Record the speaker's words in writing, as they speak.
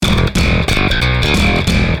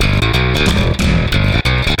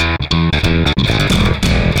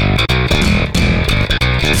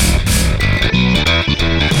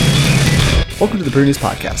the Brew News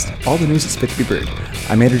Podcast, all the news that's fit to be brewed.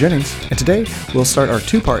 I'm Andrew Jennings, and today we'll start our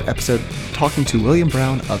two-part episode talking to William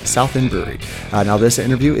Brown of South End Brewery. Now, this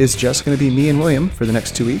interview is just going to be me and William for the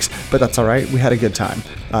next 2 weeks, but that's all right. We had a good time.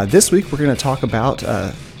 This week, we're going to talk about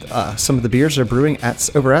some of the beers that are brewing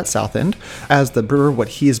over at South End. As the brewer, what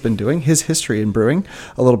he has been doing, his history in brewing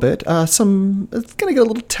a little bit. It's going to get a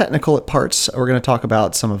little technical at parts. We're going to talk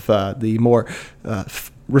about some of the more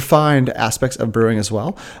refined aspects of brewing as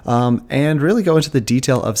well, and really go into the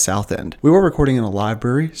detail of South End. We were recording in a live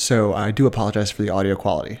brewery, so I do apologize for the audio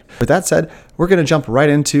quality. With that said, we're going to jump right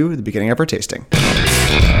into the beginning of our tasting.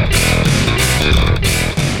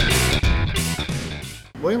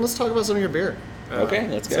 William, let's talk about some of your beer. Okay,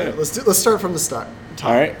 let's go. Let's start from the start.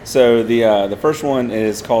 All right. So the first one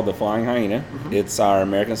is called the Flying Hyena. Mm-hmm. It's our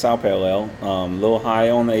American style pale ale. A little high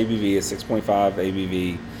on the ABV. It's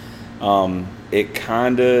 6.5 ABV. It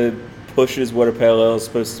kind of pushes what a pale ale is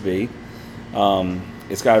supposed to be.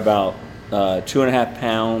 It's got about 2.5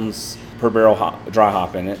 pounds per barrel dry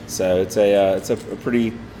hop in it. So it's a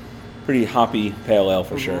pretty hoppy pale ale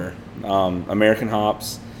for sure. American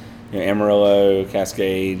hops. Amarillo,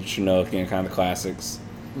 Cascade, Chinook, kind of the classics.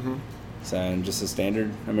 Mm-hmm. So, just a standard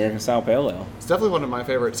American style pale ale. It's definitely one of my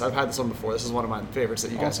favorites. I've had this one before. This is one of my favorites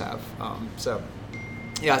that you guys have.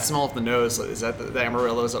 Yeah, it's small off the nose. Is that the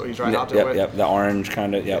Amarillo? Is that what you dry hopped it with? Yep, the orange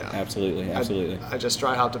kind of. Yep, yeah. Absolutely. I just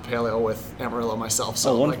dry hopped a pale ale with Amarillo myself.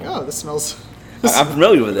 So I'm like, this smells. I'm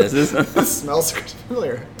familiar with this. This smells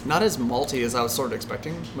familiar. Not as malty as I was sort of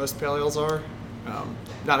expecting most pale ales are.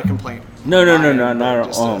 Not a complaint. No, not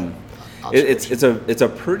it's a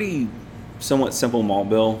pretty somewhat simple malt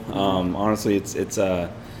bill. Honestly, it's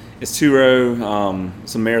 2-row,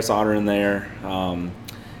 some Maris Otter in there,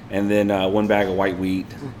 and then 1 bag of white wheat.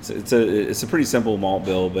 So it's a pretty simple malt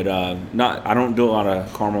bill, but I don't do a lot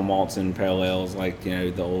of caramel malts in pale ales like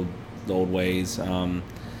the old ways. So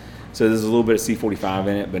there's a little bit of C45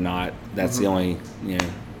 in it, but not. That's the only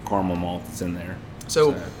caramel malt that's in there.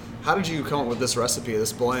 So how did you come up with this recipe,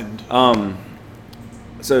 this blend?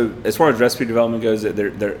 So as far as recipe development goes,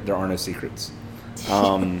 there are no secrets.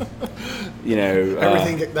 Everything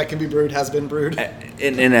that can be brewed has been brewed.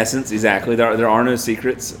 In essence, exactly. There are no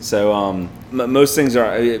secrets. So most things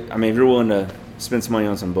are. I mean, if you're willing to spend some money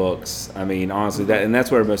on some books, I mean, honestly,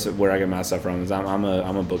 that's where I get my stuff from. Is I'm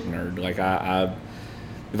a book nerd. Like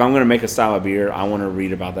if I'm going to make a style of beer, I want to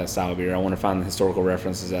read about that style of beer. I want to find the historical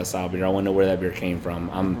references to that style of beer. I want to know where that beer came from.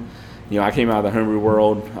 I came out of the homebrew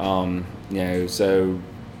world, so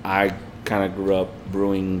I kind of grew up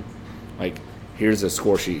brewing. Like, here's a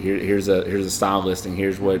score sheet. Here's a style listing.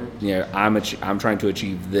 Here's what I'm trying to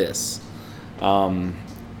achieve this.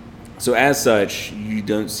 So as such, you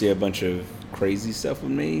don't see a bunch of crazy stuff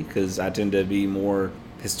with me because I tend to be more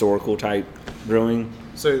historical type brewing.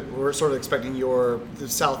 So we're sort of expecting the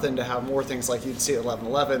South End to have more things like you'd see at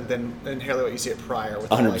 1111 than inherently what you see at Prior.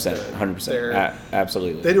 With 100%, 100%,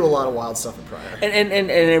 absolutely. They do a lot of wild stuff at Prior,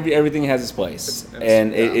 and everything has its place,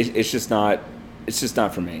 it's just not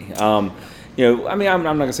for me. I'm not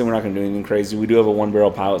gonna say we're not gonna do anything crazy. We do have a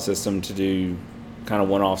 1-barrel pilot system to do kind of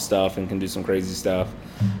one-off stuff and can do some crazy stuff,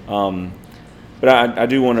 but I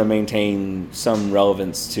do want to maintain some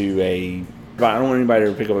relevance to I don't want anybody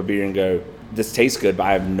to pick up a beer and go, this tastes good, but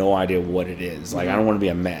I have no idea what it is. Like, I don't want to be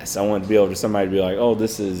a mess. I want to be able to somebody to be like, oh,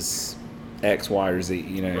 this is X, Y, or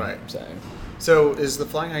Z, Right. So is the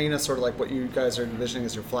Flying Hyena sort of like what you guys are envisioning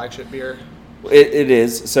as your flagship beer? It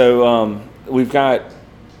is. So we've got,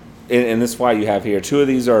 and this is why you have here, 2 of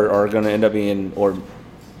these are going to end up being, or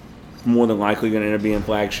more than likely going to end up being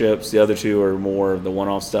flagships. The other 2 are more of the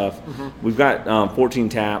one-off stuff. We've got 14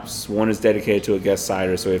 taps. 1 is dedicated to a guest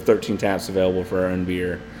cider, so we have 13 taps available for our own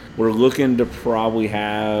beer. We're looking to probably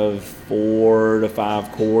have 4 to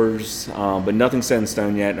 5 cores, but nothing's set in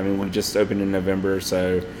stone yet. I mean, we just opened in November,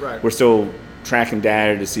 so We're still tracking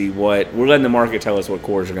data to see we're letting the market tell us what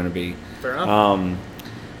cores are going to be. Fair enough.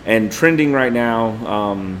 And trending right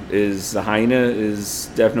now is the Hyena is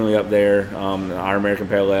definitely up there, our American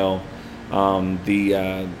Pale Ale.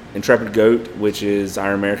 The Intrepid Goat, which is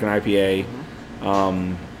our American IPA.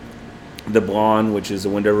 The Blonde, which is the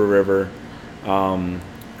Wendover River.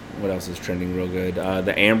 What else is trending real good?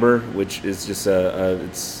 The Amber, which is just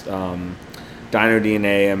it's Dino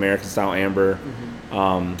DNA American style amber.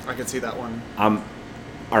 I can see that one.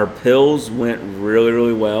 Our pills went really,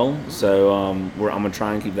 really well, so I'm gonna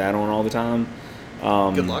try and keep that on all the time.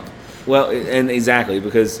 Good luck. Well, and exactly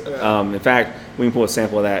because in fact we can pull a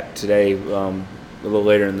sample of that today, a little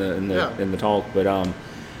later in the talk. But I'm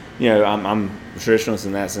a traditionalist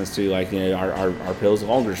in that sense too. Like our pills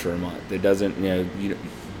lagers for a month. It doesn't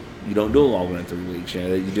you don't do a lager in 3 weeks.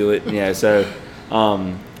 You do it. So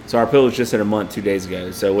So our pills just hit a month 2 days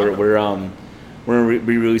ago. So we're gonna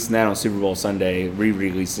be releasing that on Super Bowl Sunday.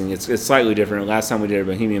 Re-releasing. It's slightly different. Last time we did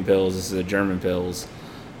Bohemian Pills. This is a German Pills.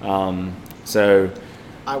 So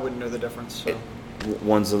I wouldn't know the difference. So.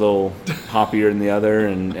 One's a little hoppier than the other,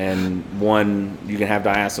 and one you can have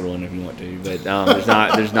diacetyl in if you want to, but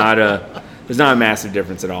there's not a massive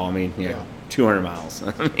difference at all. I mean, 200 miles.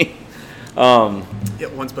 I mean,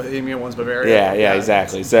 one's Bohemia, one's Bavaria. Yeah,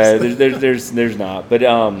 exactly. So there's not, but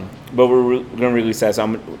we're going to release that.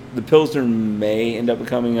 So the Pilsner may end up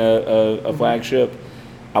becoming a flagship.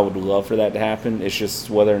 I would love for that to happen. It's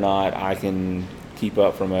just whether or not I can keep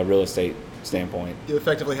up from a real estate standpoint. You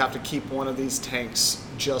effectively have to keep one of these tanks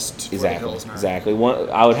just for the Pilsner. Exactly.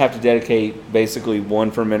 I would have to dedicate basically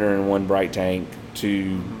one fermenter and one bright tank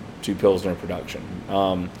to Pilsner production.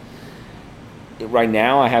 Right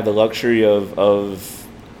now, I have the luxury of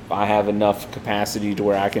I have enough capacity to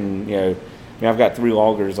where I can, I've got 3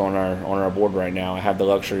 loggers on our board right now. I have the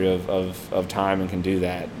luxury of time and can do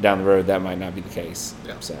that. Down the road, that might not be the case.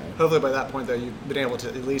 Yeah. So hopefully by that point, though, you've been able to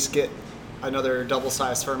at least get another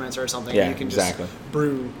double-sized fermenter or something. Yeah, you can exactly. just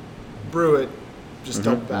brew it, just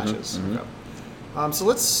double batches. Okay.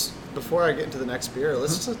 So before I get into the next beer,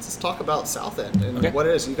 let's talk about South End and what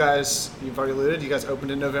it is. You've already alluded, you guys opened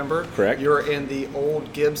in November. Correct. You're in the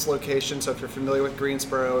old Gibbs location, so if you're familiar with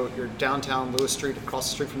Greensboro, you're downtown Lewis Street, across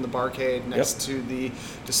the street from the Barcade, next to the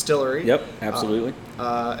distillery. Yep, absolutely.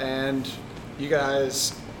 And you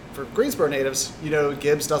guys, for Greensboro natives,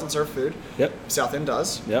 Gibbs doesn't serve food. Yep. South End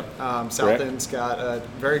does. Yep. South End's got a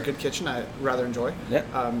very good kitchen I rather enjoy. Yep.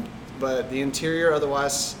 But the interior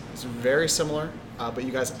otherwise is very similar. But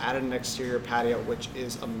you guys added an exterior patio, which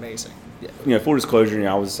is amazing. Yeah. Full disclosure,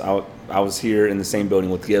 I was here in the same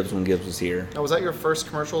building with Gibbs when Gibbs was here. Now, was that your first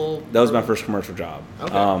commercial? That was my first commercial job.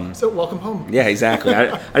 Okay. So welcome home. Yeah, exactly.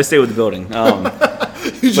 I just stay with the building.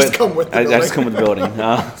 You just come with the building. I just come with the building.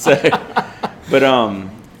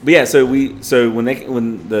 But yeah, so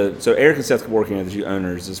Eric and Seth working are the 2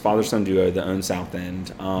 owners. It's father-son duo that owns South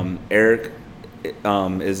End. Eric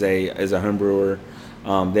is a home brewer. They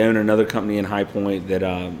own another company in High Point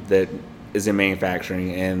that is in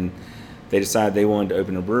manufacturing, and they decided they wanted to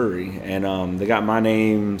open a brewery. And they got my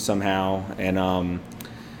name somehow, and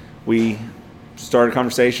we started a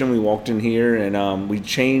conversation. We walked in here, and we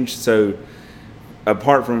changed. So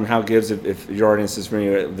apart from how Gibbs, if your audience is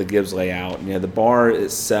familiar with the Gibbs layout, the bar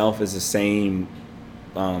itself is the same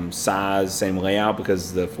size, same layout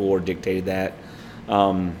because the floor dictated that.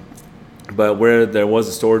 But where there was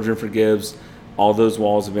a storage room for Gibbs, all those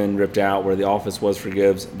walls have been ripped out. Where the office was for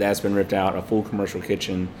Gibbs, that's been ripped out. A full commercial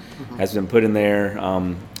kitchen has been put in there.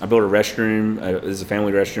 I built a restroom. There's a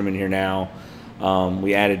family restroom in here now.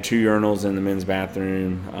 We added 2 urinals in the men's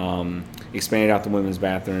bathroom. Expanded out the women's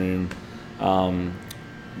bathroom.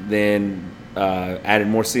 Then added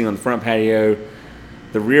more seating on the front patio.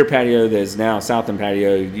 The rear patio that is now South End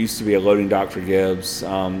patio used to be a loading dock for Gibbs.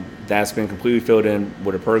 That's been completely filled in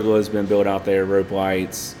with a pergola has been built out there, rope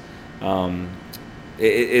lights.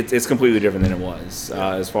 It's completely different than it was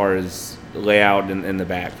as far as layout in the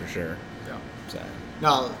back for sure. Yeah. So.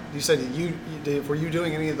 Now you said were you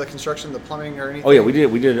doing any of the construction, the plumbing or anything? Oh yeah,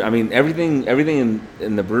 we did. I mean everything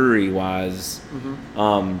in the brewery was.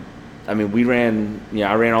 I mean we ran.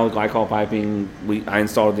 I ran all the glycol piping. I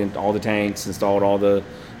installed all the tanks, installed all the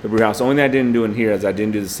brew house. The only thing I didn't do in here is I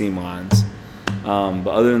didn't do the steam lines. But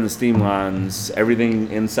other than the steam lines, everything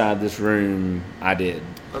inside this room I did.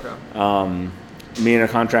 Okay. Me and a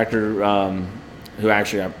contractor who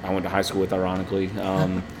actually I went to high school with, ironically,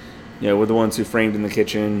 we're the ones who framed in the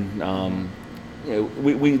kitchen.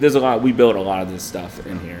 There's a lot. We built a lot of this stuff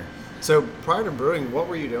in here. So prior to brewing, what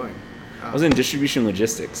were you doing? I was in distribution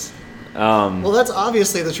logistics. Well, that's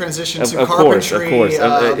obviously the transition to Of carpentry. course.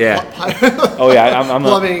 Yeah. Oh yeah, I'm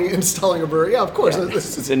plumbing, installing a brewery. Yeah, of course. Yeah.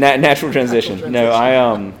 It's a natural transition.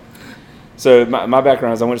 No, So my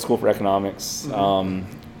background is I went to school for economics.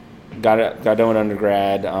 Got done with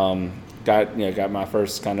undergrad. Got my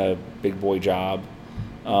first kind of big boy job.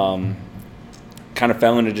 Kind of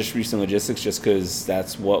fell into distribution logistics just because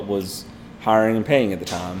that's what was hiring and paying at the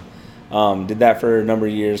time. Did that for a number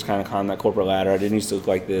of years, kind of climbed that corporate ladder. I didn't used to look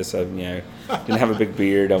like this. I didn't have a big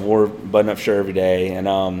beard. I wore a button-up shirt every day, and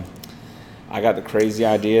I got the crazy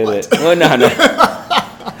idea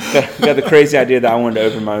got the crazy idea that I wanted to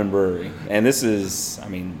open my own brewery. And this is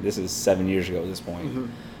 7 years ago at this point.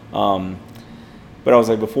 But I was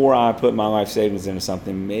like, before I put my life savings into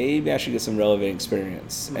something, maybe I should get some relevant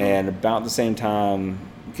experience. And about the same time,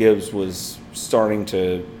 Gibbs was starting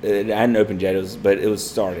to, it hadn't opened yet, but it was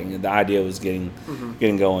starting. The idea was getting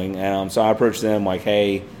going. And so I approached them like,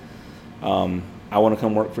 hey, I want to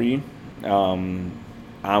come work for you.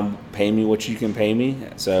 I'm pay me what you can pay me.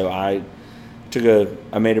 So I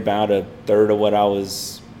made about a third of what I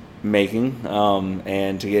was making,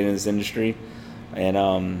 and to get in this industry,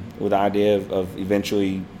 and with the idea of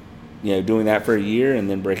eventually, doing that for a year and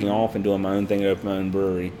then breaking off and doing my own thing and open my own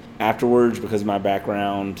brewery. Afterwards, because of my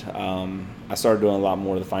background, I started doing a lot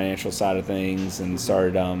more of the financial side of things and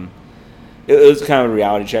started. It was kind of a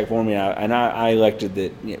reality check for me, and I elected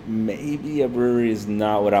that maybe a brewery is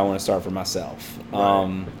not what I want to start for myself.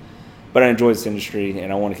 Right. But I enjoy this industry,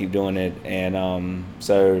 and I want to keep doing it. And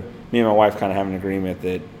so me and my wife kind of have an agreement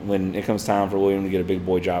that when it comes time for William to get a big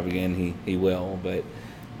boy job again, he will. But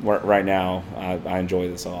right now, I enjoy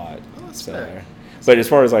this a lot. Oh, that's fair. But as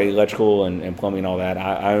far as like electrical and plumbing and all that,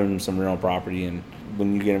 I own some rental property, and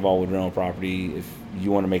when you get involved with rental property, if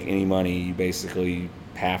you want to make any money, you basically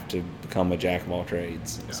have to become a jack of all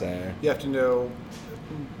trades. Yeah. So you have to know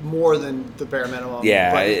more than the bare minimum.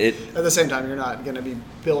 Yeah, but at the same time, you're not going to be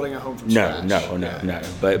building a home from scratch. No.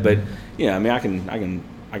 But I mean, I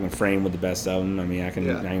can frame with the best of them. I mean, I can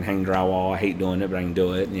hang drywall. I hate doing it, but I can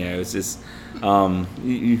do it. It's just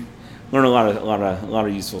you learn a lot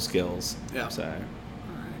of useful skills. Yeah. So. All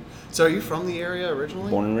right. So are you from the area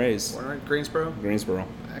originally? Born and raised. Greensboro. Greensboro.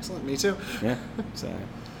 Excellent. Me too. Yeah. So.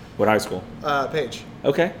 What high school? Page.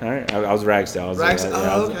 Okay, all right. I was Ragsdale.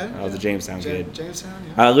 Okay. I was a Jamestown kid. Jamestown,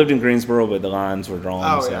 yeah. I lived in Greensboro, but the lines were drawn.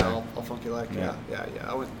 Oh, so. yeah, all funky like. Yeah.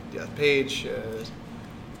 I went, Page,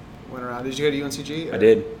 went around. Did you go to UNCG? Or? I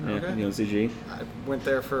did, Okay. UNCG. I went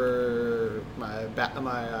there for my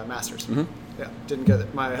master's. Mm-hmm. Yeah, didn't get it.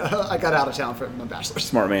 I got out of town for my bachelor's.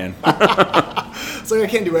 Smart man. So I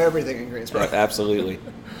can't do everything in Greensboro. Absolutely.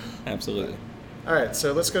 All right,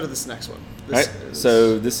 so let's go to this next one.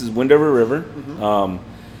 So this is Wendover River.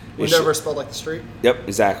 Mm-hmm. Wendover spelled like the street? Yep,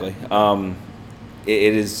 exactly.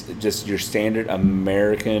 It is just your standard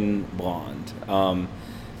American blonde.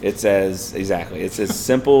 It's as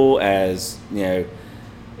simple as,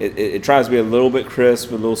 it tries to be a little bit crisp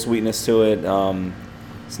with a little sweetness to it.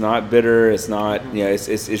 It's not bitter. It's not,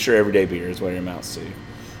 it's your everyday beer is what it amounts to.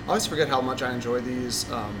 I always forget how much I enjoy these.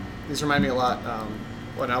 These remind me a lot.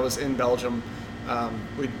 When I was in Belgium,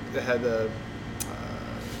 we had the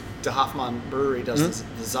De Hofmann Brewery does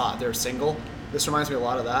the Zot. They're single. This reminds me a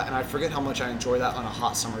lot of that, and I forget how much I enjoy that on a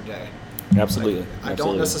hot summer day. Absolutely. I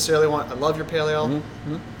don't necessarily I love your pale ale.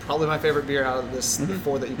 Mm-hmm. Probably my favorite beer out of this, the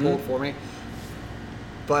four that you pulled for me.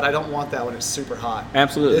 But I don't want that when it's super hot.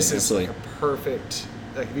 Absolutely. This is like a perfect,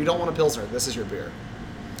 if you don't want a Pilsner, this is your beer.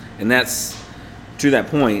 And that's, to that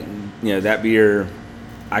point, that beer,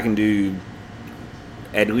 I can do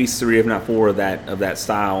at least 3, if not 4 of that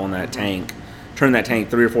style on that tank. Turn that tank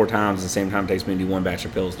 3 or 4 times at the same time it takes me to do 1 batch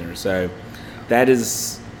of Pilsner. So that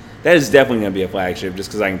is definitely going to be a flagship just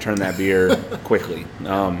because I can turn that beer quickly.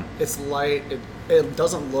 It's light. It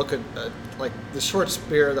doesn't look like the shortest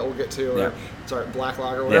beer that we'll get to, or black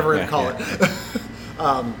lager, whatever we're going to call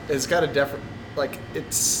it. It's got a different,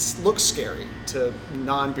 it looks scary to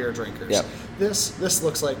non-beer drinkers. Yep. This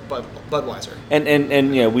looks like Budweiser.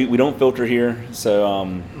 And we don't filter here, so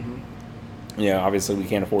obviously we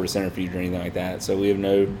can't afford a centrifuge or anything like that. So we have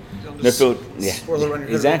no filter. Yeah, swirl it around your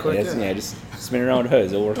head exactly. real quick, Just spin it around with a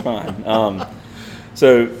hose. It'll work fine.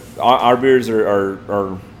 So our beers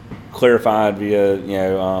are clarified via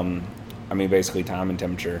basically time and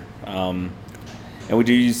temperature. And we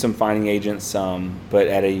do use some fining agents, but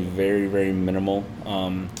at a very, very minimal.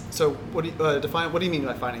 So what do you define? What do you mean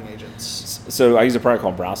by fining agents? So I use a product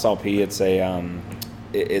called Brauseol P. It's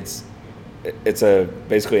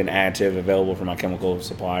basically an additive available from my chemical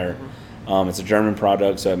supplier. Mm-hmm. It's a German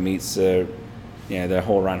product, so it meets the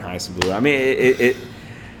whole Rheinhessen blue. I mean,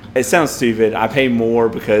 it sounds stupid. I pay more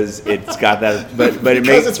because it's got that, but it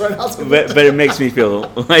makes it's Rheinhessen blue. but it makes me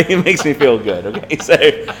feel good. Okay, so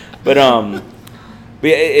but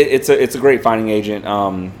yeah, it's a great fining agent.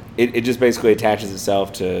 It just basically attaches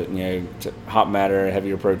itself to hop matter,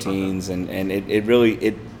 heavier proteins, and it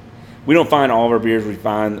really we don't find all of our beers. We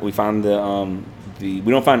find we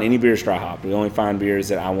don't find any beers dry hopped. We only find beers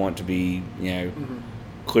that I want to be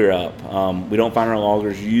clear up. We don't find our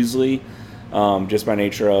lagers usually, just by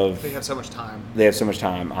nature of they have so much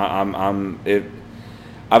time.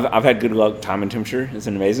 I've had good luck. Time and temperature is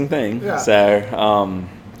an amazing thing. Yeah. So,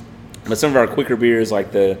 but some of our quicker beers,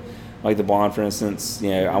 like the blonde, for instance,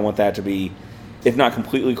 I want that to be, if not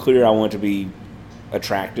completely clear, I want it to be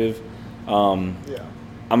attractive.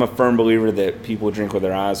 I'm a firm believer that people drink with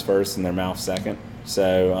their eyes first and their mouth second.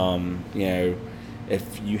 So,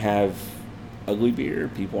 if you have ugly beer,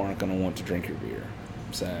 people aren't going to want to drink your beer.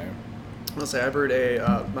 So, I'll say I brewed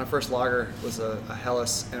my first lager was a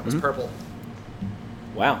Helles, and it was purple.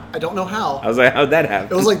 Wow. I don't know how. I was like, how'd that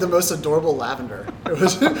happen? It was like the most adorable lavender. It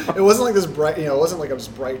was. It wasn't like this bright. It wasn't like it was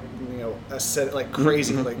bright. Acidic, like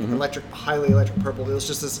crazy, like highly electric purple. It was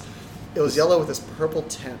just this. It was yellow with this purple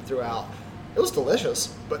tint throughout. It was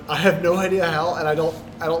delicious, but I have no idea how, and I don't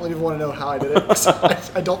even want to know how I did it.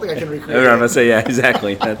 I don't think I can recreate it. I'm gonna say, yeah,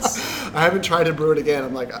 exactly. That's. I haven't tried to brew it again.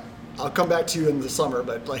 I'm like, I'll come back to you in the summer,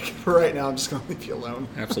 but like for right now, I'm just gonna leave you alone.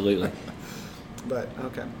 Absolutely. But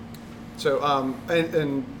okay. So,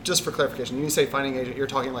 and just for clarification, you say finding agent, you're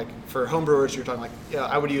talking like for home brewers, you're talking like, yeah,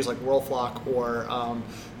 I would use like Whirlfloc or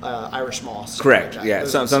Irish Moss. Correct. Like Yeah,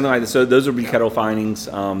 something like that. So those would be kettle findings.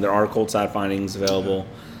 There are cold side findings available.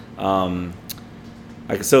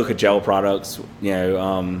 Like silica gel products,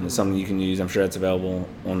 is something you can use. I'm sure that's available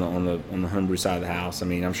on the homebrew side of the house. I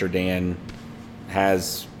mean, I'm sure Dan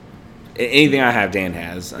has anything I have. Dan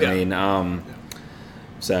has. I mean,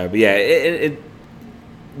 so but yeah, it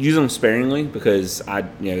use them sparingly because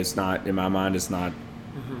it's not in my mind. It's not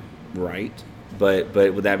right. But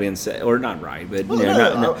with that being said, or not right, but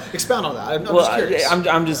no. Expound on that. I'm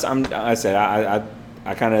just curious.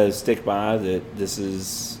 I kind of stick by that. This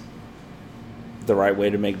is the right way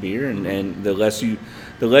to make beer, and the less you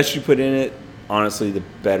put in it, honestly, the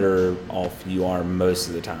better off you are most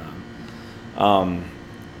of the time.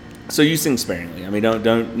 So use things sparingly. I mean,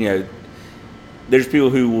 don't there's people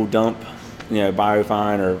who will dump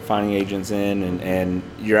biofine or finding agents in, and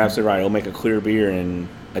you're absolutely right. It'll make a clear beer in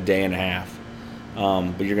a day and a half,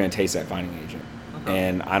 but you're going to taste that finding agent,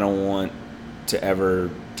 and I don't want to ever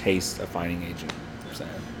taste a finding agent. So.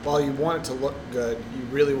 While you want it to look good,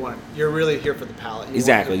 you're really here for the palate.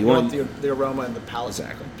 You want the aroma and the palate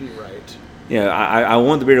to be right. I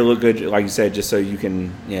want the beer to look good, like you said, just so you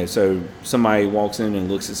can, so somebody walks in and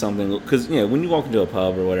looks at something, because when you walk into a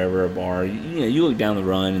pub or whatever, a bar, you look down the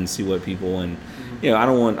run and see what people, and I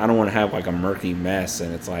don't want to have like a murky mess,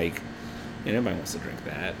 and it's like, nobody wants to drink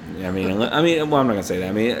that. I mean, well, I'm not gonna say that.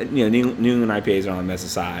 I mean, New England IPAs are on the messy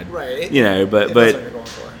side, right?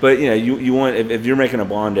 But you want, if you're making a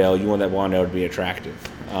blonde ale, you want that blonde ale to be attractive.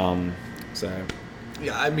 So.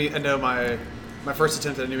 Yeah, I mean, I know my first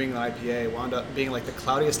attempt at a New England IPA wound up being like the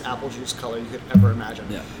cloudiest apple juice color you could ever imagine.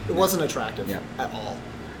 Yeah. It wasn't attractive at all.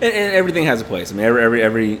 And everything has a place. I mean,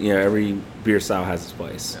 every beer style has its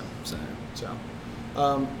place.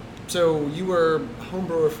 Yeah. So you were home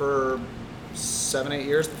brewer for 7-8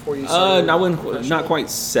 years before you started? Not quite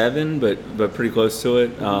 7, but pretty close to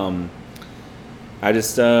it. I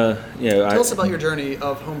just tell us about your journey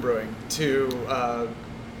of home brewing to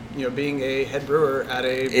being a head brewer at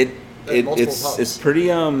it's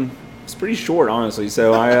pretty short, honestly.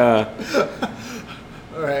 So I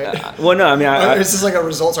all right. Well, no, I mean, is this like a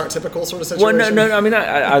results aren't typical sort of situation? Well, no. I mean,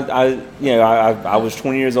 I was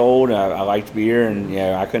 20 years old. And I liked beer, and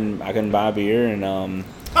I couldn't buy beer, and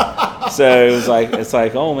so it's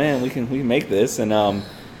like, oh man, we can make this, and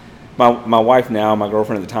my wife now, my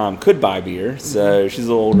girlfriend at the time, could buy beer, so she's a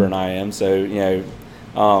little older than I am, so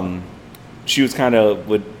she was kind of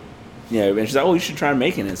and she's like, oh, you should try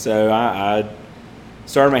making it. So I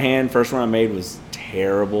started my hand. First one I made was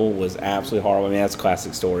terrible, was absolutely horrible. I mean, that's a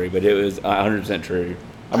classic story, but it was 100% true.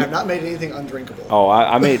 I have not made anything undrinkable. Oh,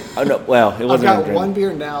 I made, no, well, it wasn't I've got one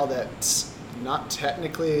beer now that's not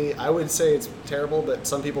technically, I would say it's terrible, but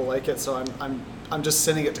some people like it, so I'm just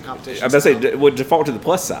sending it to competition. I was about to say, would default to the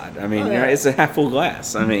plus side. I mean, it's a half full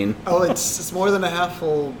glass. I mean. Oh, it's more than a half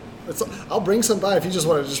full. I'll bring some by if you just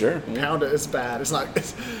want to just pound it. It's bad. It's not.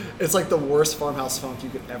 It's like the worst farmhouse funk you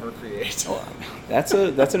could ever create. Oh, that's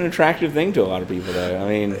an attractive thing to a lot of people, though. I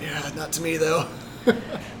mean. Yeah, not to me though.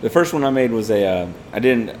 The first one I made was I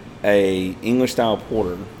did a English style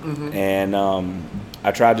porter, and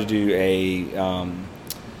I tried to do a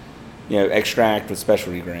extract with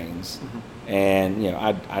specialty grains. And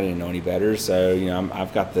I didn't know any better, so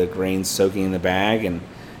I've got the grains soaking in the bag, and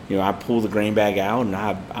I pull the grain bag out, and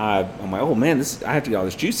I'm like, oh man, I have to get all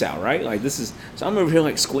this juice out, right? Like this is, so I'm over here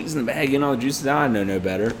like squeezing the bag, getting all the juices out. I know no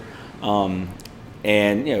better, and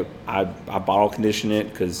I bottle condition it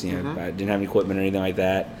because I didn't have any equipment or anything like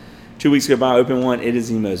that. 2 weeks ago, I opened one. It is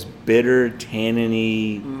the most bitter,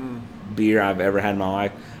 tanniny beer I've ever had in my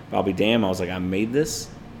life. But I'll be damned. I was like, I made this.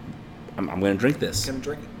 I'm going to drink this. Gonna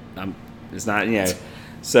drink it. It's not,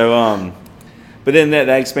 so, but then that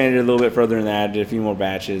expanded a little bit further than that. I did a few more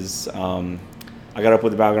batches. I got up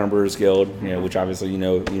with the Battleground Brewers Guild, which obviously you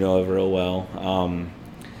know of real well.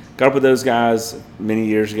 Got up with those guys many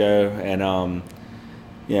years ago, and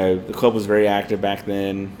the club was very active back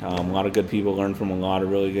then. A lot of good people, learned from a lot of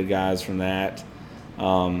really good guys from that.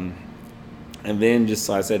 And then just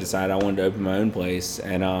like I said, decided I wanted to open my own place,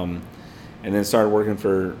 and and then started working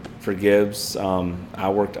for Gibbs. I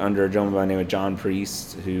worked under a gentleman by the name of John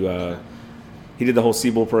Priest, who he did the whole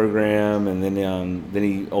Siebel program, and then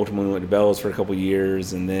he ultimately went to Bell's for a couple of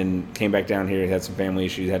years, and then came back down here. He had some family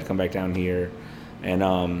issues, had to come back down here,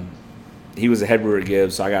 and he was the head brewer at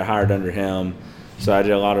Gibbs, so I got hired under him. So I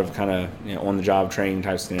did a lot of kind of on the job training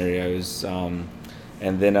type scenarios, and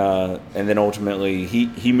then ultimately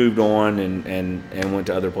he moved on and went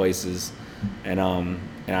to other places, and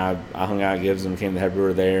I hung out at Gibbs and became the head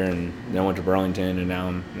brewer there, and then went to Burlington, and now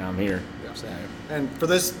I'm here. Yeah. So. And for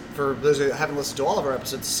those who haven't listened to all of our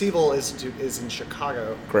episodes, Siebel Institute is in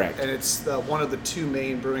Chicago. Correct. And it's one of the two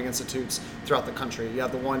main brewing institutes throughout the country. You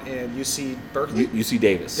have the one in UC Berkeley. UC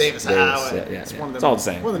Davis. Davis. It's one of them. It's all the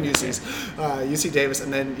same. One of the UCs. UC Davis,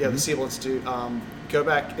 and then you have the Siebel Institute. Go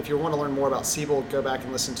back if you want to learn more about Siebel. Go back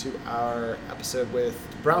and listen to our episode with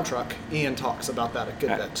Brown Truck. Ian talks about that a good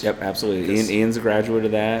bit. Yep, absolutely. Ian's a graduate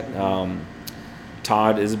of that.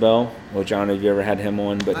 Todd Isabel, which I don't know if you ever had him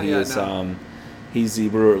on, but he is. No. He's the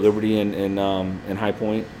brewer at Liberty in High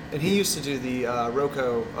Point. And he used to do the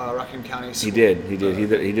ROCO, Rockingham County School. He did. He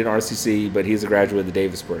did RCC, but he's a graduate of the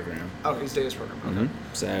Davis program. Oh, he's Davis program. Okay.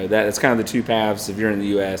 Mm-hmm. So that's kind of the two paths if you're in the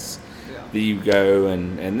U.S. that you go,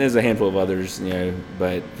 and there's a handful of others,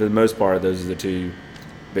 but for the most part, those are the two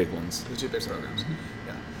big ones. The two big programs.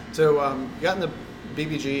 Yeah. So you got in the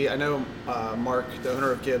BBG. I know Mark, the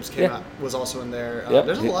owner of Gibbs, was also in there.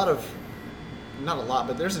 There's not a lot,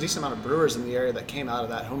 but there's a decent amount of brewers in the area that came out of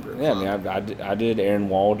that homebrew club. Yeah, I mean, I did. Aaron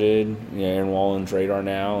Wall did. Aaron Wall owns Radar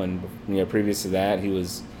now, and previous to that, he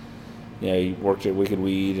was, he worked at Wicked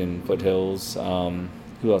Weed and Foothills.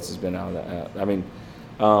 Who else has been out of that? I mean,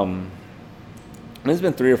 there's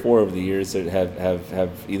been 3 or 4 over the years that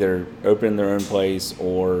have either opened their own place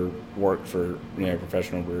or worked for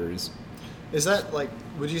professional breweries. Is that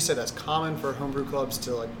would you say that's common for homebrew clubs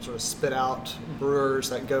to sort of spit out brewers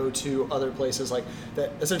that go to other places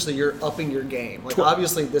that essentially you're upping your game?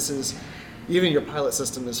 Obviously this is, even your pilot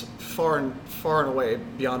system is far and away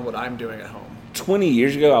beyond what I'm doing at home. 20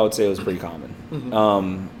 years ago, I would say it was pretty common.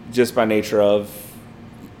 Mm-hmm. Just by nature of,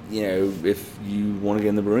 if you want to get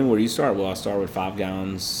in the brewing, where do you start? Well, I start with 5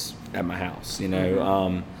 gallons at my house,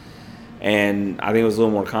 Mm-hmm. And I think it was a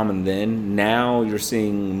little more common then. Now you're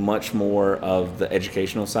seeing much more of the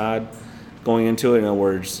educational side going into it. In other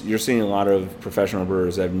words, you're seeing a lot of professional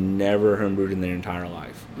brewers that have never homebrewed in their entire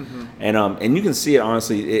life. Mm-hmm. And you can see it,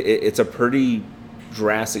 honestly, it's a pretty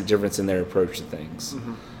drastic difference in their approach to things.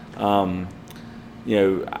 Mm-hmm.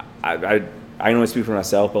 I can only speak for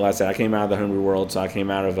myself, but like I said, I came out of the homebrew world, so I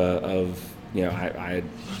came out of I had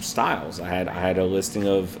styles. I had a listing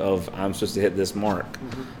of I'm supposed to hit this mark.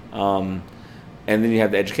 Mm-hmm. And then you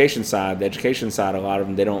have the education side. The education side, a lot of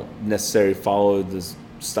them, they don't necessarily follow the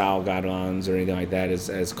style guidelines or anything like that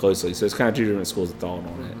as closely. So it's kind of 2 different schools of thought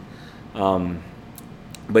on it.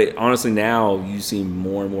 But honestly, now you see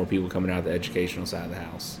more and more people coming out of the educational side of the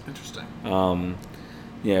house. Interesting.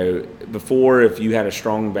 Before, if you had a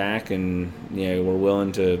strong back and were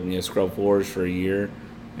willing to scrub floors for a year,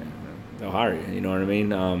 they'll hire you. You know what I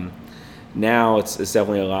mean? Now it's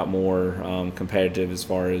definitely a lot more competitive as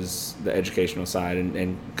far as the educational side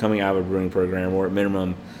and coming out of a brewing program, or at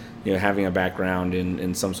minimum, having a background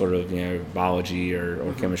in some sort of biology or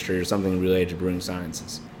mm-hmm. chemistry or something related to brewing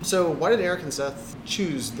sciences. So why did Eric and Seth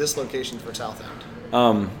choose this location for South End?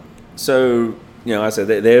 I said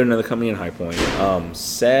they own another company in High Point.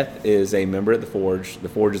 Seth is a member at the Forge. The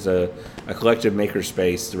Forge is a collective maker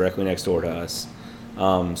space directly next door to us.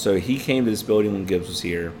 So he came to this building when Gibbs was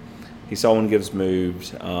here. He saw when Gibbs moved.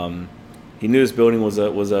 He knew this building was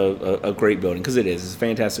a great building, because it is. It's a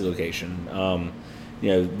fantastic location.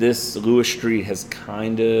 This Lewis Street has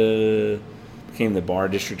kind of became the bar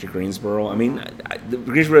district of Greensboro. I mean,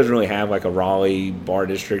 Greensboro doesn't really have a Raleigh bar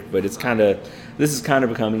district, but this is kind of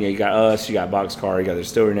becoming. You got us, you got Boxcar, you got the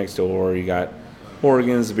distillery next door, you got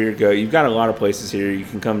Horgan's, the Beer Goat. You've got a lot of places here. You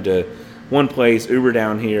can come to one place, Uber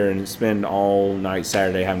down here, and spend all night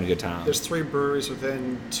Saturday having a good time. There's 3 breweries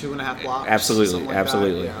within 2.5 blocks. Absolutely.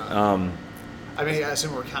 Yeah. I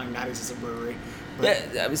assume we're counting Natty's as a brewery.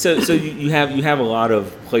 Yeah, so you have a lot of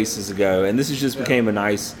places to go, and this has just became a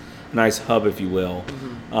nice hub, if you will.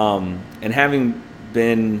 Mm-hmm. And having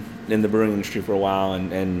been in the brewing industry for a while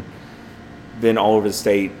and been all over the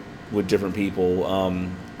state with different people,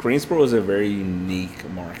 Greensboro is a very unique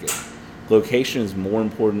market. Location is more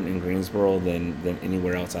important in Greensboro than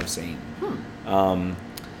anywhere else I've seen.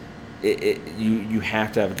 You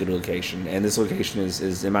have to have a good location, and this location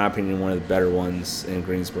is in my opinion one of the better ones in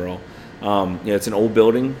Greensboro. It's an old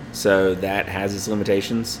building, so that has its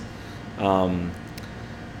limitations.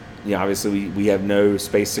 obviously we have no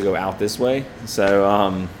space to go out this way,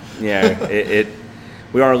 so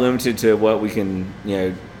we are limited to what we can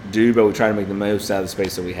do, but we try to make the most out of the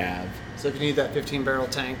space that we have. So if you need that 15-barrel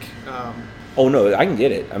tank. Oh no, I can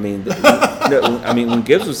get it. I mean, when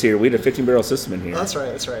Gibbs was here, we had a 15-barrel system in here. That's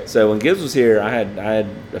right. So when Gibbs was here, I had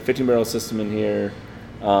a 15-barrel system in here.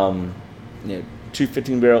 Three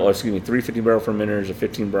 15-barrel fermenters, a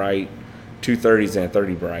 15 bright, 2 30s, and a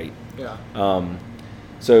 30 bright. Yeah.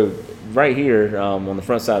 So right here on the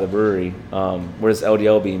front side of the brewery, where this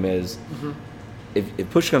LDL beam is, if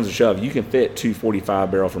push comes to shove, you can fit 2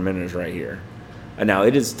 45-barrel fermenters right here. And now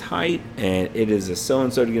it is tight, and it is a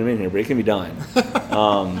so-and-so to get them in here, but it can be done.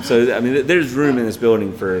 So, I mean, there's room in this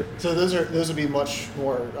building for... So those would be much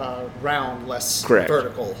more round, less correct.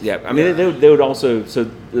 Vertical. Yeah, I mean, they would also... So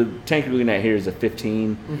the tank you're looking at here is a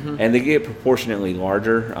 15, and they get proportionately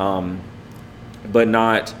larger, but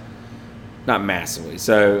not massively.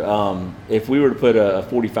 So if we were to put a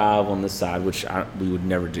 45 on this side, which we would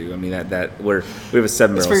never do. I mean, we have a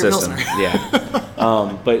 7-barrel system.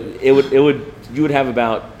 Yeah. But it would you would have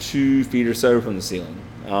about 2 feet or so from the ceiling.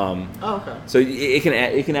 Okay. So it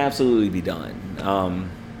can absolutely be done.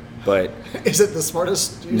 But is it the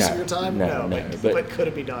smartest use of your time? No. But could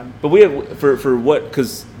it be done? But we have for what,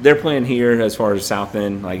 because they're playing here as far as South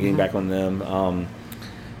End, like getting back on them.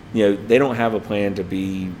 They don't have a plan to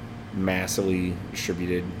be massively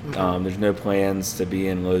distributed. There's no plans to be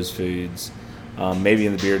in Lowe's Foods. Maybe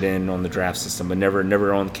in the beer den on the draft system, but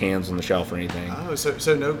never on cans on the shelf or anything. Oh,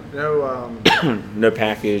 so no no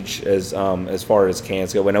package as far as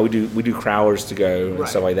cans go. But no, we do Crowlers to go and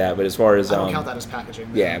stuff like that. But as far as I don't count that as packaging.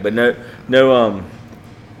 Yeah, but no.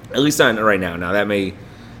 At least not right now. Now that may,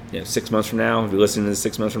 6 months from now, if you're listening to this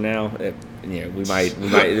 6 months from now, it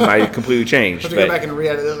might completely change. Have to go back and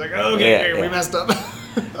re-edit it. Like, we messed up.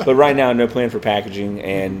 But right now, no plan for packaging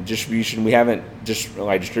and distribution. We haven't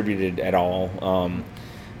distributed at all.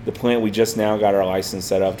 The plant, we just now got our license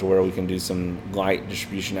set up to where we can do some light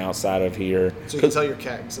distribution outside of here. So you can sell your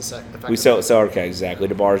kegs. We sell our kegs, exactly,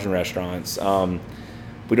 to bars and restaurants.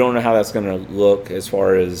 We don't know how that's going to look as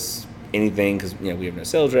far as anything because we have no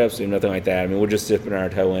sales reps, we have nothing like that. I mean, we're just dipping our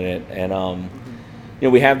toe in it, and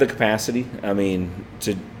we have the capacity. I mean,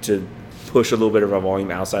 to push a little bit of our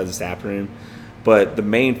volume outside the tap room. But the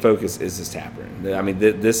main focus is this tap room. I mean,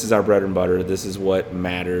 this is our bread and butter. This is what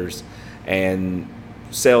matters. And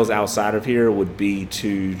sales outside of here would be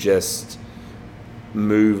to just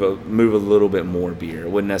move a little bit more beer. It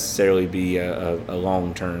wouldn't necessarily be a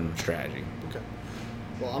long-term strategy. Okay.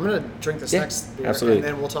 Well, I'm going to drink this next beer. Absolutely. And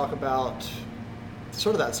then we'll talk about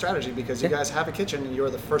sort of that strategy because you guys have a kitchen and you're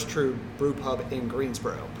the first true brew pub in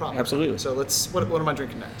Greensboro. Probably. Absolutely. So what am I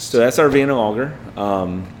drinking next? So that's our Vienna Lager.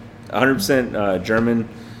 100% German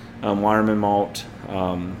Weyermann malt,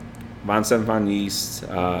 Weihenstephan yeast.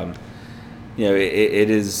 It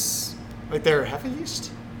is. Like they're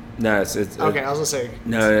Hefeyeast? No, it's okay. I was gonna say.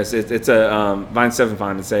 No, it's a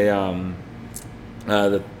Weihenstephan. It's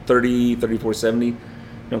the 3470.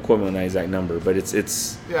 Don't quote me on that exact number, but it's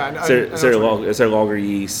their lager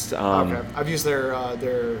yeast. Okay, I've used their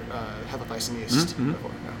Hefeweizen yeast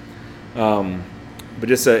before. Yeah. But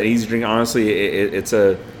just an easy drink. Honestly, it's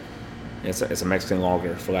a Mexican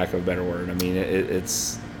lager, for lack of a better word. I mean,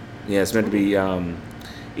 it's meant to be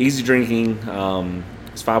easy drinking.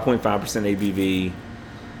 It's 5.5% ABV.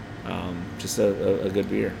 Just a good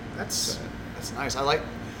beer. That's nice.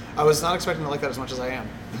 I was not expecting to like that as much as I am.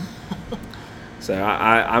 So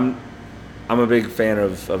I'm a big fan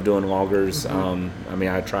of doing lagers. I mean,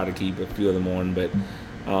 I try to keep a few of them on, but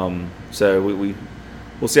so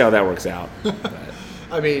we'll see how that works out. But,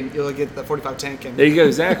 I mean, you'll get the 45 tank and there you go.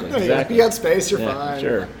 Exactly. You got space. You're fine.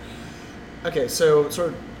 Sure. Okay, so sort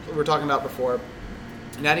of we were talking about before.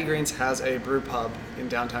 Natty Greens has a brew pub in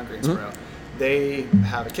downtown Greensboro. They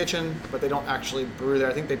have a kitchen, but they don't actually brew there.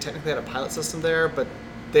 I think they technically had a pilot system there, but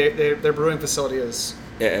their brewing facility is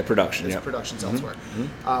production. Production's elsewhere.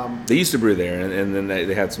 They used to brew there, and then they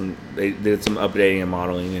did some updating and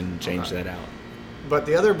modeling and changed that out. But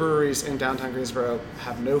the other breweries in downtown Greensboro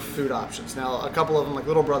have no food options. Now, a couple of them, like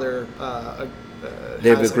Little Brother, they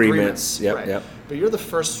have has agreements. Yep, right. Yep. But you're the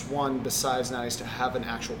first one besides Natty's to have an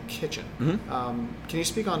actual kitchen. Can you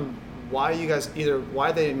speak on why you guys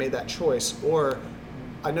why they made that choice, or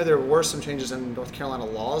I know there were some changes in North Carolina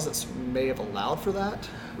laws that may have allowed for that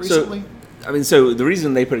recently. So the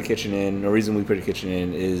reason they put a kitchen in, or the reason we put a kitchen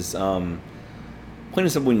in, is plain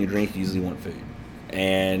and simple. When you drink, you usually want food,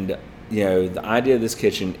 and the idea of this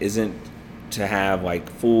kitchen isn't to have like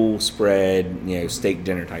full spread, steak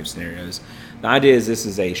dinner type scenarios. The idea is this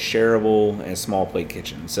is a shareable and small plate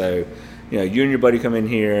kitchen. So, you and your buddy come in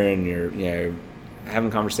here and you're having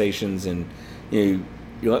conversations, and you're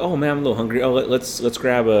like, oh man, I'm a little hungry. Oh, let's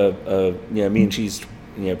grab a meat and cheese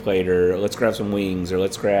plate, or let's grab some wings, or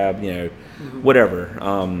let's grab whatever.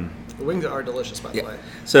 The wings are delicious, by the way.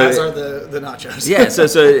 So as are the nachos. Yeah. So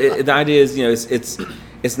the idea is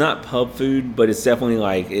it's not pub food, but it's definitely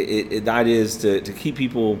like the idea is to keep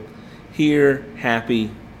people here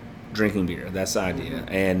happy, drinking beer. That's the idea,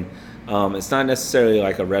 and it's not necessarily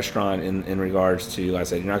like a restaurant in regards to, like I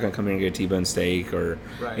said, you're not going to come here and get a T-bone steak or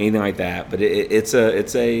anything like that. But it's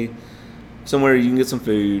a somewhere you can get some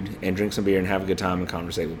food and drink some beer and have a good time and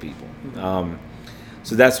conversate with people.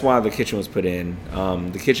 So that's why the kitchen was put in.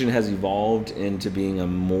 The kitchen has evolved into being a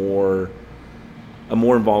more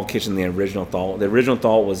involved kitchen than the original thought. The original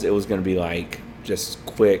thought was it was going to be like just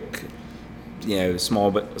quick,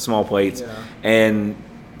 small plates, and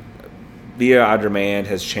via our demand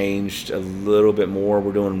has changed a little bit more.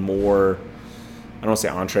 We're doing more, I don't want to say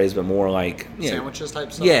entrees, but more like sandwiches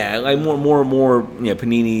type stuff. Yeah, like more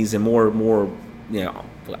paninis and more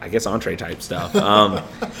I guess entree type stuff.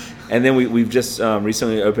 And then we've just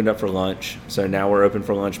recently opened up for lunch. So now we're open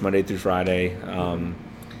for lunch Monday through Friday.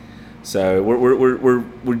 So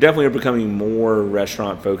we're definitely becoming more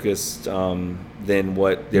restaurant focused than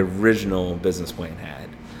what the original business plan had.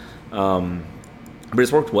 But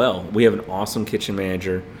it's worked well. We have an awesome kitchen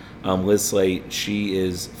manager, Liz Slate. She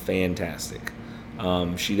is fantastic.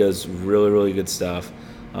 She does really, really good stuff.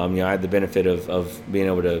 I had the benefit of being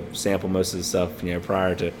able to sample most of the stuff,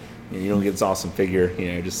 prior to, you don't get this awesome figure,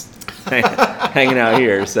 just hanging out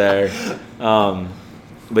here. So,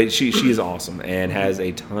 but she is awesome and has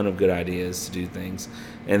a ton of good ideas to do things.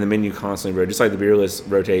 And the menu constantly rotates. Just like the beer list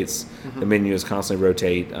rotates, the menu is constantly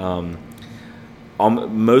rotate.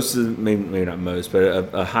 Most of maybe not most,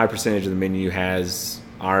 but a high percentage of the menu has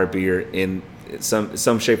our beer in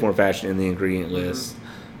some shape, form, or fashion in the ingredient list.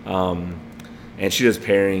 And she does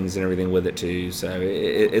pairings and everything with it too. So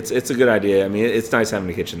it's a good idea. I mean, it's nice having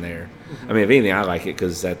a kitchen there. I mean, if anything, I like it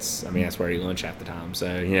because that's where I eat lunch half the time. So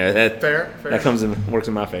that fair. That comes and works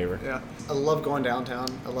in my favor. Yeah, I love going downtown.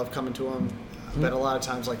 I love coming to them. But a lot of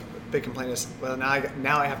times, like, big complaint is, well,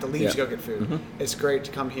 now I have to leave to go get food. It's great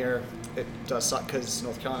to come here. It does suck because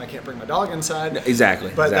North Carolina, I can't bring my dog inside.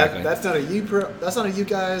 Exactly. But that's not a you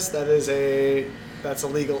guys. That's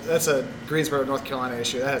illegal. That's a Greensboro, North Carolina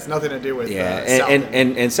issue. That has nothing to do with South End.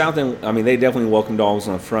 And South End, I mean, they definitely welcome dogs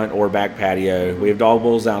on the front or back patio. We have dog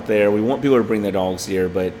bowls out there. We want people to bring their dogs here,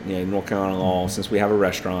 but North Carolina law, since we have a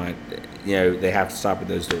restaurant, they have to stop at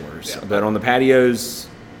those doors. Yeah. But on the patios,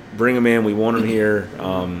 bring them in. We want them here.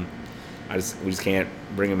 We just can't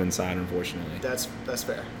bring them inside, unfortunately. That's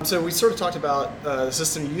fair. So we sort of talked about the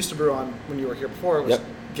system you used to brew on when you were here before. It was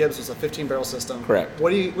Gibbs was a 15-barrel system. Correct.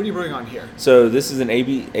 What are you brewing on here? So this is an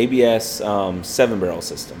ABS 7-barrel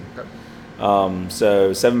system. Okay.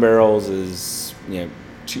 So 7 barrels is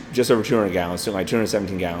just over 200 gallons, so like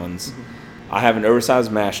 217 gallons. I have an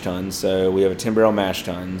oversized mash tun, so we have a 10-barrel mash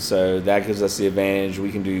tun. So that gives us the advantage.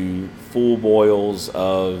 We can do full boils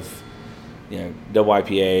of double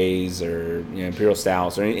IPAs or imperial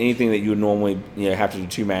stouts or anything that you would normally have to do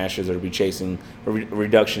 2 mashes or be chasing a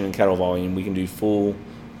reduction in kettle volume. We can do full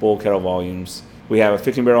boil kettle volumes. We have a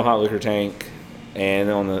 15-barrel hot liquor tank, and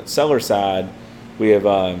on the cellar side, we have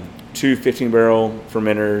 2 15-barrel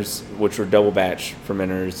fermenters, which are double batch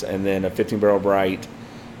fermenters, and then a 15-barrel bright,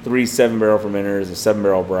 3 7-barrel fermenters, a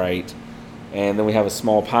 7-barrel bright, and then we have a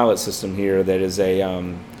small pilot system here that is a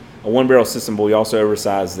 1-barrel system, but we also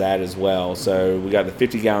oversized that as well. So we got the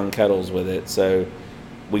 50-gallon kettles with it, so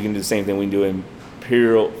we can do the same thing. We can do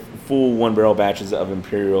full 1-barrel batches of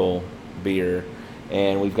imperial beer,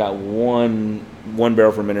 and we've got one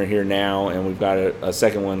barrel fermenter here now, and we've got a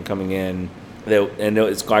second one coming in. And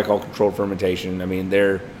it's glycol controlled fermentation. I mean,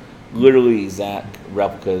 they're literally exact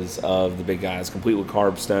replicas of the big guys, complete with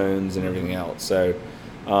carb stones and everything else. So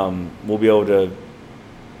we'll be able to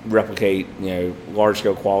replicate large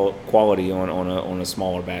scale quality on a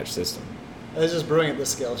smaller batch system. It's just brewing at this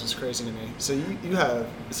scale is just crazy to me.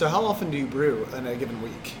 So how often do you brew in a given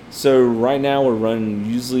week? So right now we're running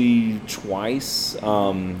usually twice.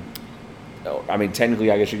 I mean,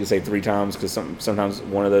 technically, I guess you could say 3 times because sometimes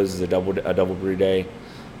one of those is a double brew day.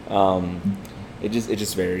 It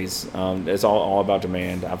just varies. It's all about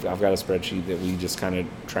demand. I've got a spreadsheet that we just kind of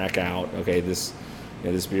track out. Okay, this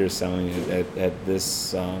beer is selling at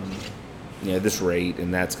this this rate,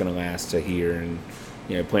 and that's going to last to here, and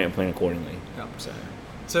plan accordingly. Yeah.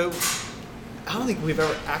 So I don't think we've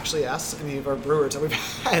ever actually asked any of our brewers that we've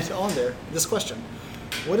had on there this question.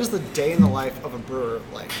 What is the day in the life of a brewer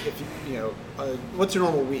like? If what's your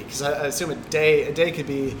normal week? Because I assume a day could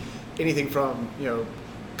be anything from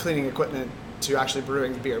cleaning equipment to actually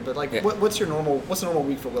brewing beer. But what's the normal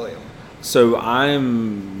week for William? So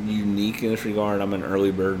I'm unique in this regard. I'm an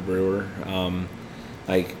early bird brewer.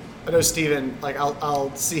 I know Steven,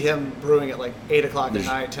 I'll see him brewing at 8 o'clock at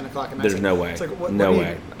night, 10 o'clock at night. There's no way. No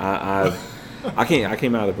way. I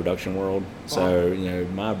came out of the production world, so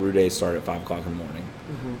my brew days start at 5 o'clock in the morning.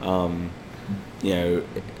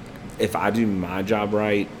 Mm-hmm. If I do my job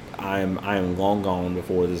right, I am long gone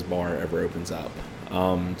before this bar ever opens up.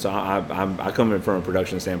 So I come in from a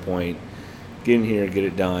production standpoint, get in here, get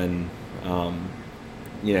it done.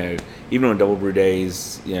 Even on double brew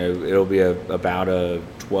days, it'll be about a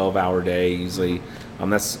 12-hour day usually.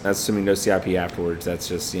 That's assuming no CIP afterwards. That's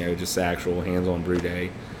just just the actual hands-on brew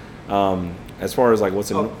day. As far as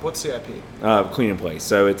what's CIP? Clean in place.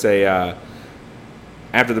 So it's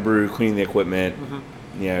after the brew, cleaning the equipment.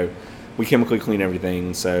 Mm-hmm. We chemically clean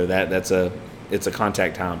everything, so it's a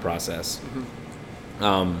contact time process.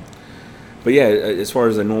 Mm-hmm. But yeah, as far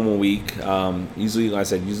as a normal week, usually, like I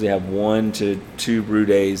said, have 1 to 2 brew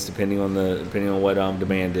days depending on what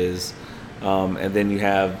demand is, and then you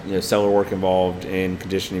have cellar work involved in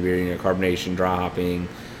conditioning beer, carbonation, dry hopping,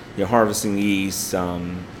 harvesting yeast.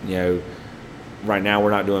 Right now we're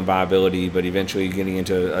not doing viability, but eventually getting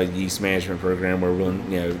into a yeast management program where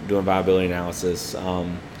we're doing viability analysis.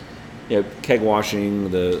 Keg washing,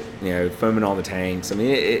 foaming all the tanks. I mean,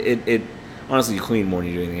 it honestly, you clean more than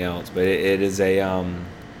you do anything else, but it is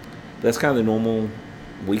that's kind of the normal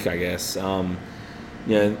week, I guess. And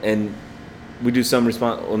we do some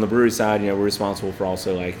on the brewery side. We're responsible for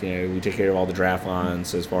also we take care of all the draft lines.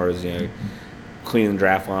 So as far as cleaning the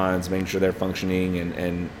draft lines, making sure they're functioning,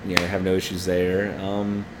 and have no issues there.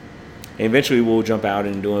 And eventually we'll jump out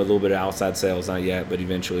and do a little bit of outside sales, not yet, but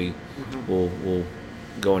eventually we'll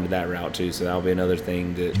go into that route too. So that'll be another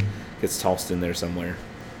thing that gets tossed in there somewhere.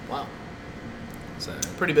 Wow. So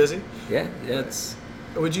pretty busy. Yeah. It's.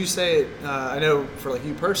 Would you say? I know for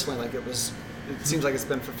you personally, it seems like it's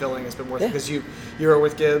been fulfilling. It's been worth it because you were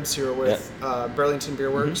with Gibbs, you were with Burlington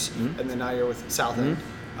Beer Works, mm-hmm. and then now you're with South End,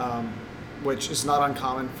 which is not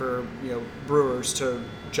uncommon for brewers to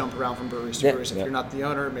jump around from breweries to breweries. If you're not the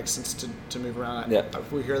owner, it makes sense to move around.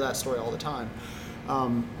 We hear that story all the time.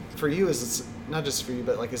 For you, is this not just for you,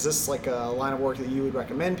 but is this a line of work that you would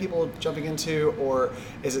recommend people jumping into, or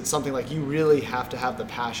is it something you really have to have the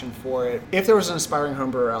passion for it? If there was an aspiring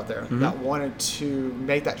home brewer out there that wanted to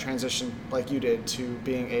make that transition like you did to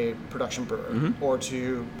being a production brewer or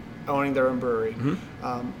to owning their own brewery,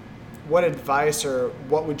 what advice or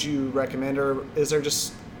what would you recommend, or is there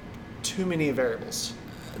just too many variables?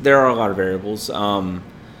 There are a lot of variables.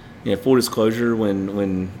 Full disclosure,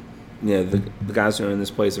 when the guys who own this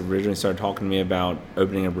place originally started talking to me about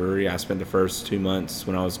opening a brewery, I spent the first 2 months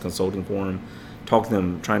when I was consulting for them,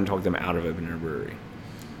 trying to talk them out of opening a brewery.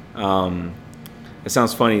 It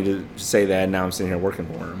sounds funny to say that, and now I'm sitting here working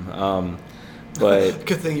for them. But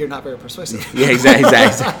good thing you're not very persuasive. Yeah, exactly.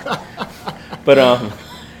 But a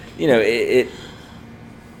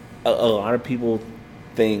lot of people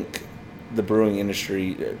think the brewing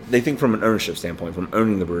industry, they think from an ownership standpoint, from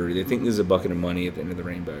owning the brewery, they think there's a bucket of money at the end of the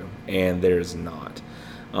rainbow, and there's not.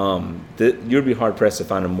 You'd be hard pressed to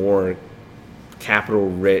find a more capital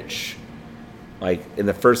rich. In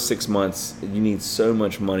the first 6 months, you need so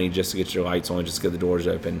much money just to get your lights on, just to get the doors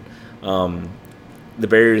open. The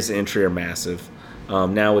barriers to entry are massive.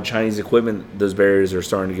 Now with Chinese equipment, those barriers are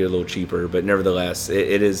starting to get a little cheaper, but nevertheless,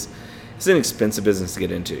 it's an expensive business to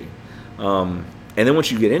get into. And then once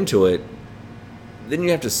you get into it, then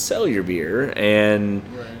you have to sell your beer, and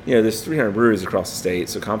there's 300 breweries across the state,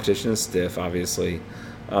 so competition is stiff, obviously.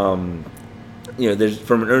 There's,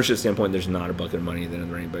 from an ownership standpoint, there's not a bucket of money at the end of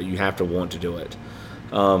the rainbow. You have to want to do it.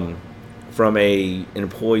 From an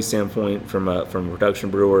employee standpoint, from a production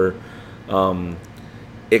brewer,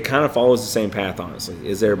 it kind of follows the same path, honestly.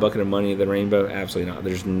 Is there a bucket of money at the rainbow? Absolutely not.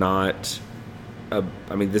 There's not. I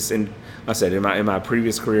said in my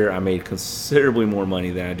previous career, I made considerably more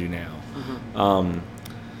money than I do now.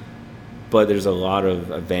 But there's a lot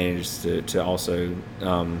of advantages to also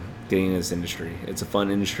getting in this industry. It's a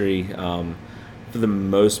fun industry. For the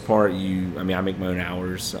most part, I make my own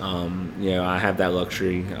hours. I have that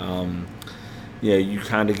luxury. You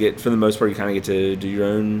kind of get, for the most part, you kind of get to do your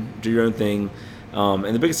own thing.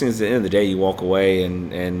 And the biggest thing is, at the end of the day, you walk away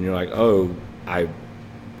and you're like, oh, I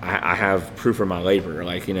have proof of my labor.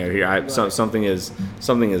 Here, something is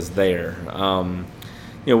there.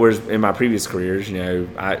 Whereas in my previous careers,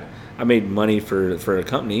 I made money for a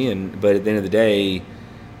company, but at the end of the day,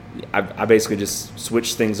 I basically just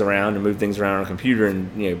switched things around and moved things around on a computer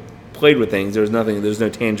and played with things. There's no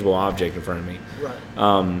tangible object in front of me.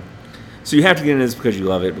 Right. So you have to get into this because you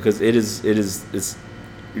love it, because it's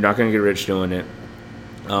you're not going to get rich doing it.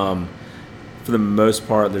 For the most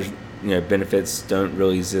part, there's benefits don't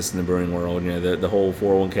really exist in the brewing world. The whole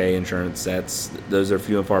 401k insurance, those are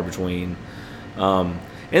few and far between. End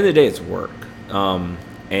of the day, it's work,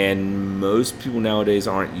 and most people nowadays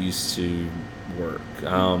aren't used to work.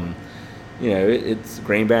 It's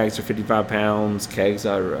grain bags are 55 pounds, kegs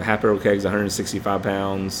are half barrel kegs 165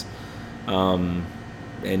 pounds, and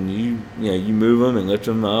you move them and lift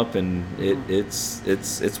them up, and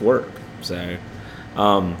it's work. So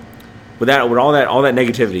with all that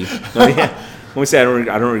negativity, let me say I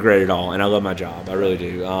don't regret it at all, and I love my job. I really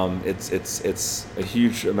do. It's a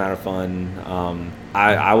huge amount of fun.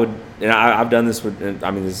 I've done this with.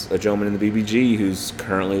 There's a gentleman in the BBG who's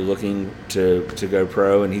currently looking to go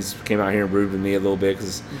pro, and he's came out here and brewed with me a little bit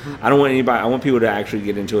because I don't want anybody. I want people to actually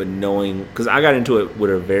get into it knowing, because I got into it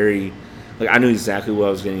with a very, I knew exactly what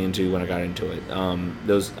I was getting into when I got into it.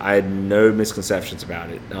 I had no misconceptions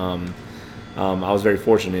about it. I was very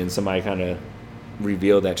fortunate, and somebody kind of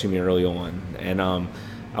revealed that to me early on, and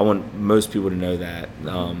I want most people to know that.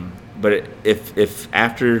 But if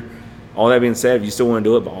after all that being said, if you still want to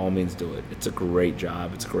do it, by all means do it. It's a great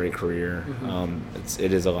job. It's a great career.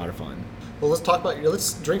 It is a lot of fun. Well,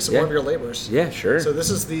 let's drink some more of your labors. Yeah, sure. So this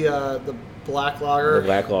is the black lager. The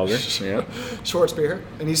black lager. Yeah. Schwarzbier.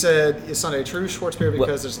 And you said it's not a true Schwarzbier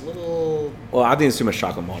because there's a little. Well, I think it's too much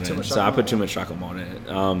chocolate malt in it. So I put too much chocolate malt in it.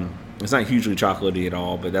 It's not hugely chocolatey at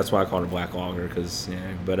all, but that's why I call it a black lager, because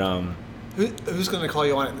But who's going to call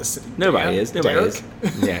you on it in this city? Nobody Dan? is. Nobody Derek?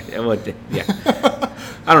 is. Yeah.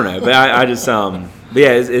 I don't know, but I just but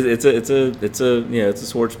yeah, it's a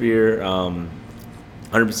Schwarzbier.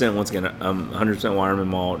 100%, once again, 100% Weyermann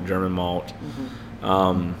malt, German malt.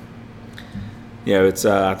 It's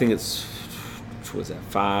I think it's, what was that,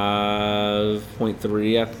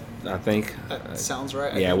 5.3, I think. That sounds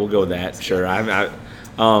right. Yeah, we'll go with that. Sure.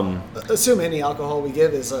 Assume any alcohol we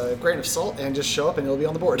give is a grain of salt, and just show up and it'll be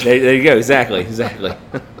on the board. There you go. Exactly.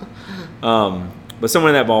 But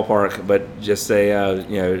somewhere in that ballpark. But just say,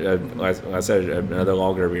 like I said, another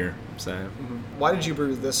lager beer. So. Why did you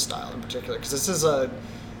brew this style in particular? Because this is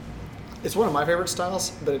it's one of my favorite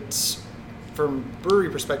styles, but it's, from brewery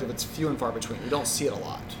perspective, it's few and far between. You don't see it a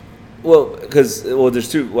lot. Well,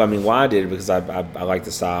 there's two. Why I did it, because I like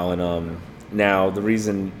the style, and now the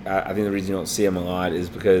reason I think the reason you don't see them a lot is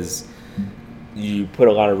because you put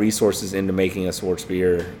a lot of resources into making a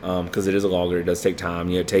Schwarzbier, because it is a lager. It does take time.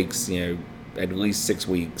 It takes at least 6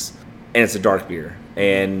 weeks, and it's a dark beer.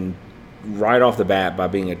 And right off the bat, by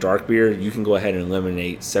being a dark beer, you can go ahead and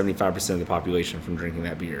eliminate 75% of the population from drinking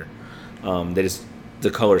that beer.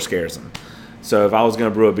 The color scares them. So if I was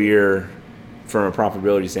going to brew a beer from a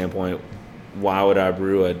profitability standpoint, why would I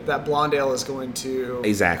brew it? That blonde ale is going to...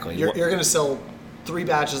 Exactly. You're going to sell 3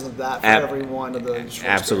 batches of that for every one of the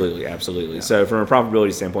Schwarzbier. Absolutely. Yeah. So from a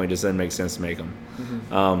profitability standpoint, it just doesn't make sense to make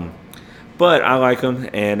them. But I like them,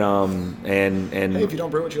 and hey, if you don't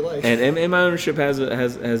brew what you like, and my ownership has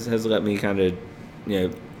let me kind of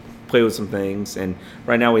play with some things, and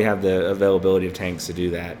right now we have the availability of tanks to do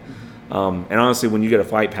that. And honestly, when you get a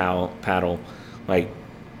flight paddle,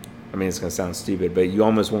 it's gonna sound stupid, but you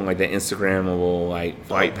almost want like that Instagrammable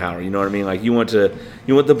flight paddle. You know what I mean? Like you want the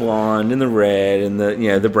blonde and the red and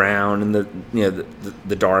the brown and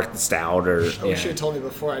the dark, the stout, or. I wish you had told me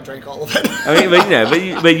before I drank all of it.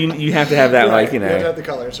 but you have to have that, right, you have to have the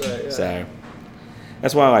colors, right? Yeah. So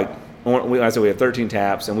that's why we have 13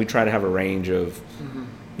 taps, and we try to have a range of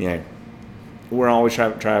we're always try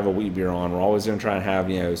to have a wheat beer on. We're always going to try and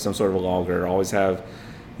have some sort of a lager. Always have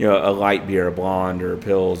a light beer, a blonde, or a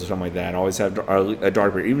Pils, or something like that. Always have a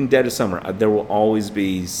dark beer. Even dead of summer, there will always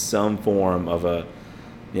be some form of a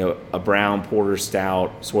brown porter,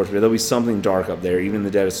 stout, Schwarzbier. There'll be something dark up there, even in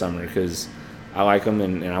the dead of summer, because I like them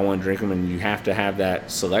and I want to drink them. And you have to have that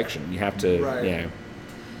selection. You have to, right.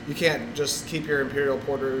 You can't just keep your imperial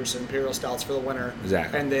porters and imperial stouts for the winter.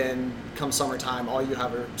 Exactly. And then come summertime, all you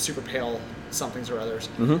have are super pale somethings or others.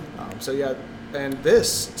 And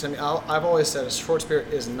this, to me, I've always said a Schwarzbier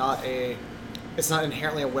is it's not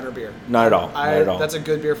inherently a winter beer. Not at all. Not at all. That's a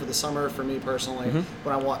good beer for the summer for me personally.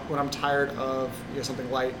 When I'm tired of something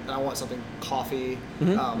light and I want something coffee, a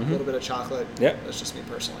little bit of chocolate. Yep. That's just me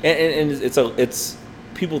personally. And it's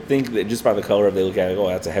people think that just by the color, if they look at it, oh,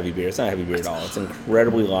 that's a heavy beer. It's not a heavy beer at all. It's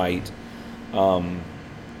incredibly light. I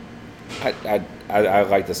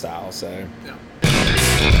like the style. So. Yeah.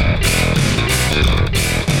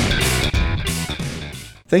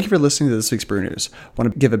 Thank you for listening to this week's Brew News. I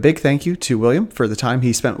want to give a big thank you to William for the time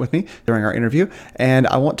he spent with me during our interview, and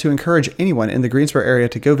I want to encourage anyone in the Greensboro area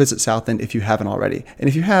to go visit South End if you haven't already. And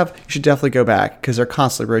if you have, you should definitely go back because they're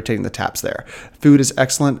constantly rotating the taps there. Food is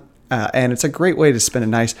excellent. And it's a great way to spend a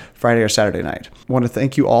nice Friday or Saturday night. I want to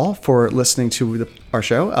thank you all for listening to our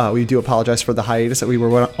show. We do apologize for the hiatus that we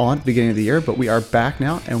were on at the beginning of the year, but we are back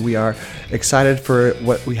now, and we are excited for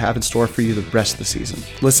what we have in store for you the rest of the season.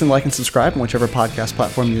 Listen, like, and subscribe on whichever podcast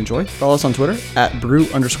platform you enjoy. Follow us on Twitter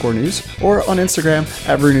 @brew_news or on Instagram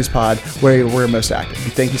 @BrewNewsPod, where we're most active.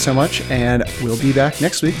 Thank you so much, and we'll be back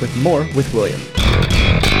next week with more with William.